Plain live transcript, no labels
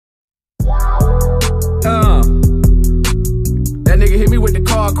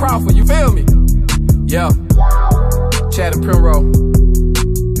Crawford, you feel me? Yeah. Chad and Primrose.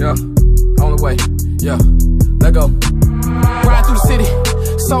 Yeah. On the way. Yeah. Let go. Ride through the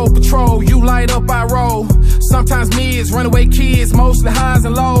city. Soul Patrol, you light up, I roll. Sometimes mids, runaway kids, mostly highs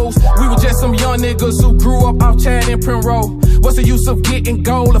and lows. We were just some young niggas who grew up off Chad and Primrose. What's the use of getting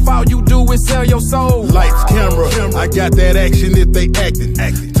gold if all you do is sell your soul? Lights, camera, I got that action if they acting.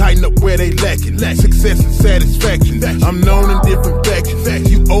 Tighten up where they lacking. Success and satisfaction. I'm known in different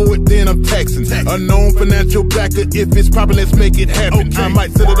factions. You owe it, then I'm taxing. Unknown financial backer, if it's poppin', let's make it happen. I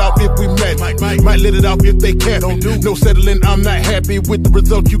might set it off if we match. Might let it off if they capping. No settling, I'm not happy with the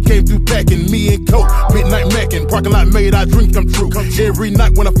result you came through packing. Me and Coke, midnight macking. Parking lot made our dream come true. Every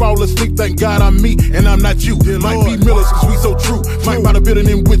night when I fall asleep, thank God I'm me and I'm not you. Might be Millers cause we so true. Might buy the building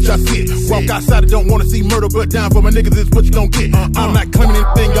in which I sit. Walk outside, I don't wanna see murder, but down for my niggas is what you gon' get. I'm not claiming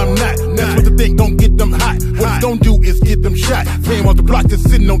anything I'm not. That's what the thing don't get them hot. What it's gon' do is get them shot. Came off the block just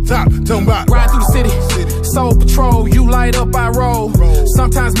sitting on top. Talking about ride through the city. Soul Patrol, you light up, I roll.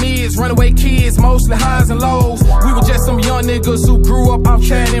 Sometimes mids, runaway kids, mostly highs and lows. We were just some young niggas who grew up off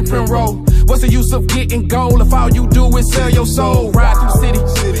Chad and Primrose. What's the use of getting gold if all you do is sell your soul? Ride through the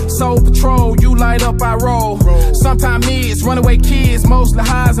city. Soul Patrol, you light up, I roll. Sometimes mids, runaway kids, mostly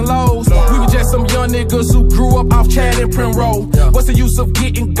highs and lows. We were just some young niggas who grew up off Chad and Primrose. What's the use of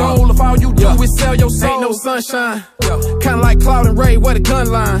getting gold if all you do is sell your soul? Ain't no sunshine. Kinda like Cloud and Ray, what a gun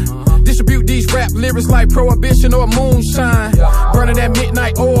line. Distribute these rap lyrics like Prohibition or Moonshine. Burning that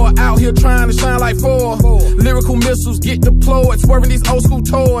midnight oil, out here trying to shine like four. Lyrical missiles get deployed, swerving these old school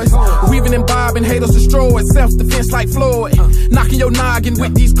toys. Weaving and bobbing, haters destroyed, self-defense like Floyd. Knocking your noggin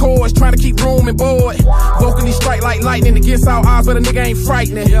with these chords, trying to keep room and board. Vocally strike like lightning against all odds, but a nigga ain't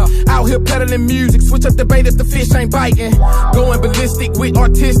frightening. Out here peddling music, switch up the bait if the fish ain't biting. Going ballistic with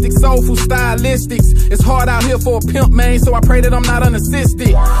artistic, soulful stylistics. It's hard out here for a pimp, man, so I pray that I'm not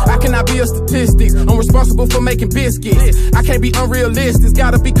unassisted. I cannot be a statistics, I'm responsible for making biscuits. I can't be unrealistic,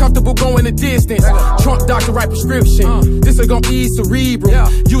 gotta be comfortable going the distance. Trunk doctor write prescription, this ain't gon' ease cerebral.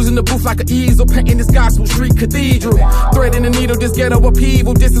 Using the booth like an easel, painting this gospel street cathedral. Threading the needle, this ghetto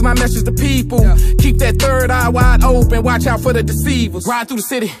upheaval, this is my message to people. Keep that third eye wide open, watch out for the deceivers. Ride through the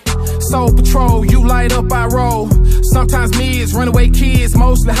city, Soul Patrol, you light up, I roll. Sometimes mids, runaway kids,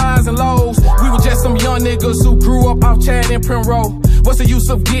 mostly highs and lows. We were just some young niggas who grew up off Chad and Primrose. What's the use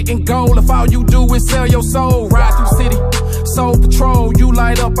of getting gold if all you do is sell your soul? Ride through the city, Soul Patrol, you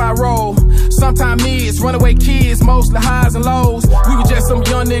light up, I roll. Sometimes mids, runaway kids, mostly highs and lows. We were just some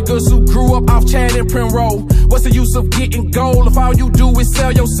young niggas who grew up off Chad and Primrose. What's the use of getting gold if all you do is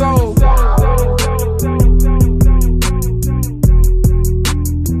sell your soul?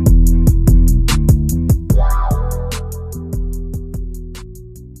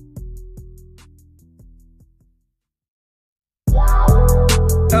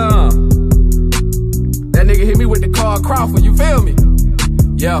 That nigga hit me with the Carl Crawford, you feel me?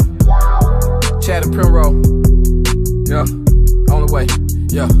 Yeah. Chad and Primrose. Yeah. On the way.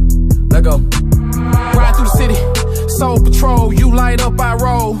 Yeah. Let go. Ride through the city. Soul Patrol, you light up, I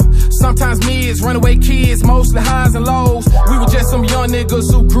roll. Sometimes mids, runaway kids, mostly highs and lows. We were just some young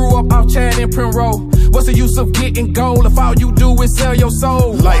niggas who grew up off Chad and Primrose. What's the use of getting gold if all you do is sell your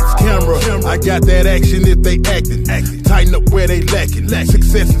soul? Lights, camera, I got that action if they acting. Tighten up where they lacking.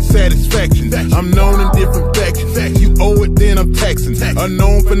 Success and satisfaction. I'm known in different factions. You owe it, then I'm taxing.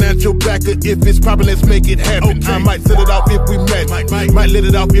 Unknown financial backer, if it's poppin', let's make it happen. I might set it off if we match. Might let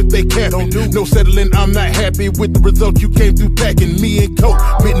it off if they capping. No settling, I'm not happy with the result you came through packing. Me and Coke,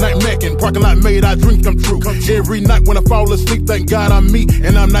 midnight macking. Parking lot made our dream come true. Every night when I fall asleep, thank God I'm me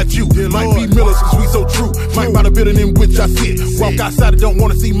and I'm not you. Might be Millers cause we so true. Might buy the building in which I sit. Walk outside, I don't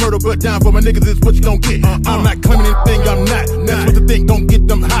wanna see murder, but down for my niggas is what you gon' get. I'm not claiming anything I'm not. That's what the thing don't get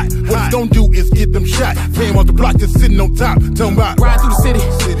them hot. What it's gon' do is get them shot. Came off the block just sitting on top. Talking about ride through the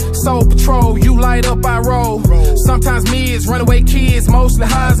city. Soul Patrol, you light up, I roll. Sometimes mids, runaway kids, mostly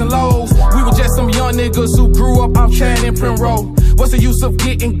highs and lows. We were just some young niggas who grew up off Chad and Primrose. What's the use of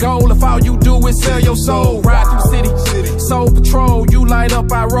getting gold if all you do is sell your soul? Ride through the city, Soul Patrol, you light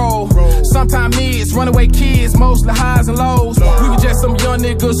up, I roll. Sometimes mids, runaway kids, mostly highs and lows. We were just some young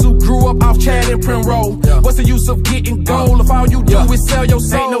niggas who grew up off Chad and Primrose. What's the use of getting gold if all you do is sell your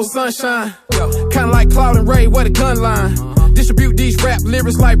soul? Ain't no sunshine. Kinda like Cloud and Ray, what a gun line. Distribute these rap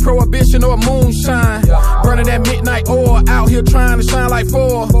lyrics like Prohibition or Moonshine. Burning that midnight oil, out here trying to shine like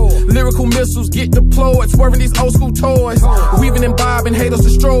four. Lyrical missiles get deployed, swerving these old school toys. Weaving and bobbing, haters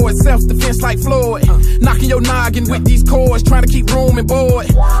destroyed, self-defense like Floyd. Knocking your noggin with these chords, trying to keep room and board.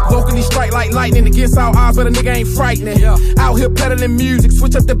 Vocally strike like lightning against all odds, but a nigga ain't frightening. Out here peddling music,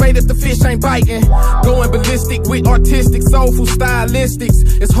 switch up the bait if the fish ain't biting. Going ballistic with artistic, soulful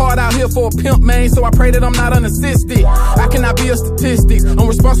stylistics. It's hard out here for a pimp, man, so I pray that I'm not unassisted. I cannot be a statistic, I'm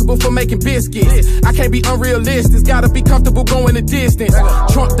responsible for making biscuits. I can't be unrealistic, gotta be comfortable going the distance.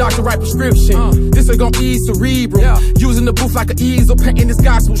 Trunk doctor write prescription, this ain't gon' ease cerebral. Using the booth like an easel, painting this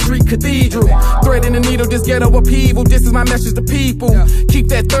gospel street cathedral. Threading the needle, this ghetto upheaval, this is my message to people. Keep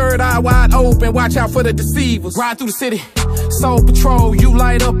that third eye wide open, watch out for the deceivers. Ride through the city, soul patrol, you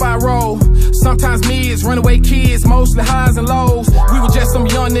light up, I roll. Sometimes mids, runaway kids, mostly highs and lows. We were just some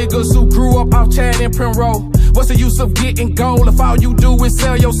young niggas who grew up off Chad and Penrose. What's the use of getting gold if all you do is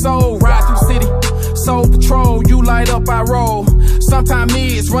sell your soul? Ride through the city, soul patrol, you light up, I roll. Sometimes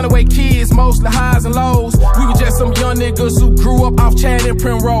mids, runaway kids, mostly highs and lows. We were just some young niggas who grew up off Chad and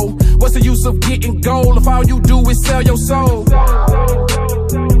Penrose. What's the use of getting gold if all you do is sell your soul?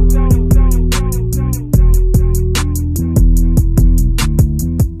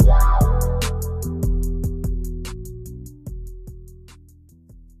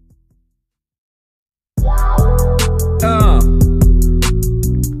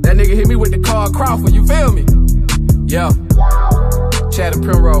 That nigga hit me with the Carl Crawford, you feel me? Yeah. Chad and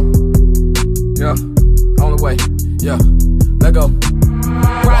Penrose. Yeah. On the way. Yeah. Let go.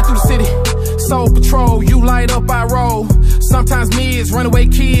 Ride through the city, soul patrol, you light up, I roll. Sometimes mids, runaway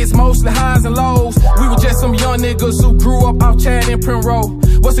kids, mostly highs and lows. We were just some young niggas who grew up off Chad and Penrose.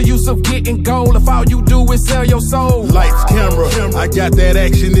 What's the use of getting gold if all you do is sell your soul? Lights, camera, I got that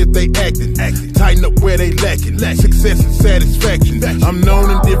action if they acting. Tighten up where they lacking. Success and satisfaction. I'm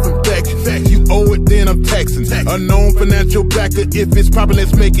known in different factions. You owe it, then I'm taxing. Unknown financial backer, if it's poppin',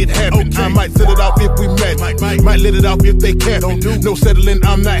 let's make it happen. I might set it off if we match. Might let it off if they capping. No settling,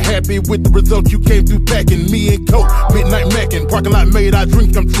 I'm not happy with the results you came through packing. Me and Coke, midnight macking. Parking lot made, our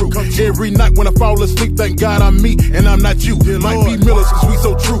dreams come true. Every night when I fall asleep, thank God I'm me and I'm not you. Might be Millers, cause we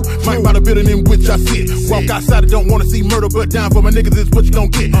so true. Might buy the building in which I sit. Walk outside, I don't wanna see murder, but down for my niggas is what you gon'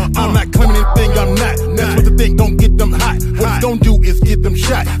 get. I'm not claiming anything I'm not. That's what the thing don't get them hot. What it's gon' do is get them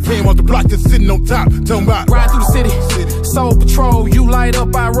shot. Paying off the block just sitting on top. Talking about ride through the city, soul patrol, you light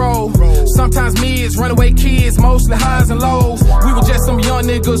up, I roll. Sometimes mids, runaway kids, mostly highs and lows. We were just some young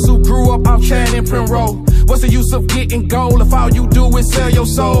niggas who grew up off Chad and Penrose. What's the use of getting gold if all you do is sell your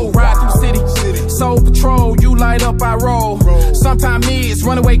soul? Ride through the city, soul patrol, you light up, I roll. Sometimes mids,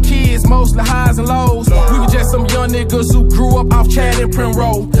 runaway kids, mostly highs and lows. We were just some young niggas who grew up off Chad and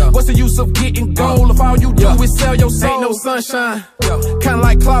Penrose. What's the use of getting gold if all you do is sell your soul? Ain't no sunshine, kinda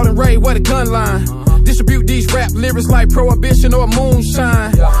like Cloud and Ray, what a gun line. Distribute these rap lyrics like Prohibition or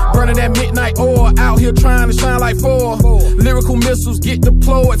Moonshine. Burning that midnight oil, out here trying to shine like four. Lyrical missiles get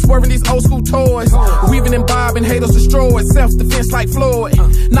deployed, swerving these old school toys. Weaving and bobbing, haters destroyed, self-defense like Floyd.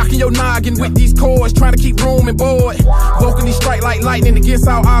 Knocking your noggin with these chords, trying to keep room and board. Vocally strike like lightning against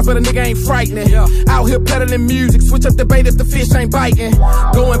all odds, but a nigga ain't frightening. Out here peddling music, switch up the bait if the fish ain't biting.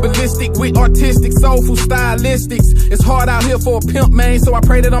 Going ballistic with artistic, soulful stylistics. It's hard out here for a pimp, man, so I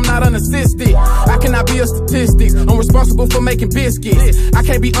pray that I'm not unassisted. I cannot be a statistic, I'm responsible for making biscuits. I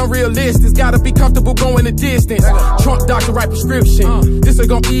can't be unrealistic, gotta be comfortable going the distance. Trunk doctor write prescription, this ain't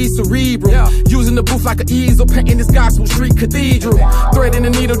gon' ease cerebral. Using the booth like an easel, painting this gospel street cathedral. Threading the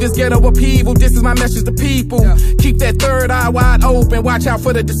needle, this ghetto upheaval, this is my message to people. Keep that third eye wide open, watch out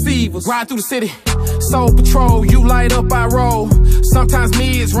for the deceivers. Ride through the city, soul patrol, you light up, I roll. Sometimes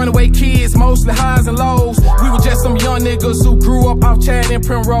mids, runaway kids, mostly highs and lows. We were just some young niggas who grew up off Chad and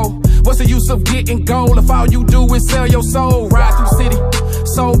Penrose. What's the use of getting gold if all you do is sell your soul? Ride through the city,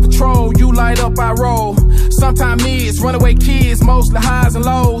 soul patrol, you light up, I roll. Sometimes mids, runaway kids, mostly highs and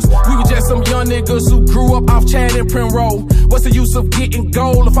lows. We were just some young niggas who grew up off Chad and Penrose. What's the use of getting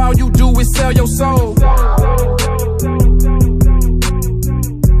gold if all you do is sell your soul?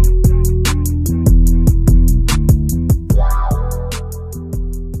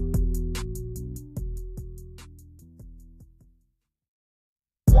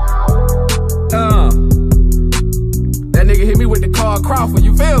 That nigga hit me with the Carl Crawford,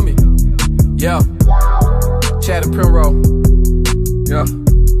 you feel me? Yeah. Chad and Penrose. Yeah.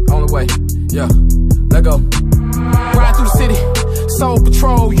 On the way. Yeah. Let go. Ride through the city, soul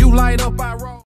patrol, you light up, I roll.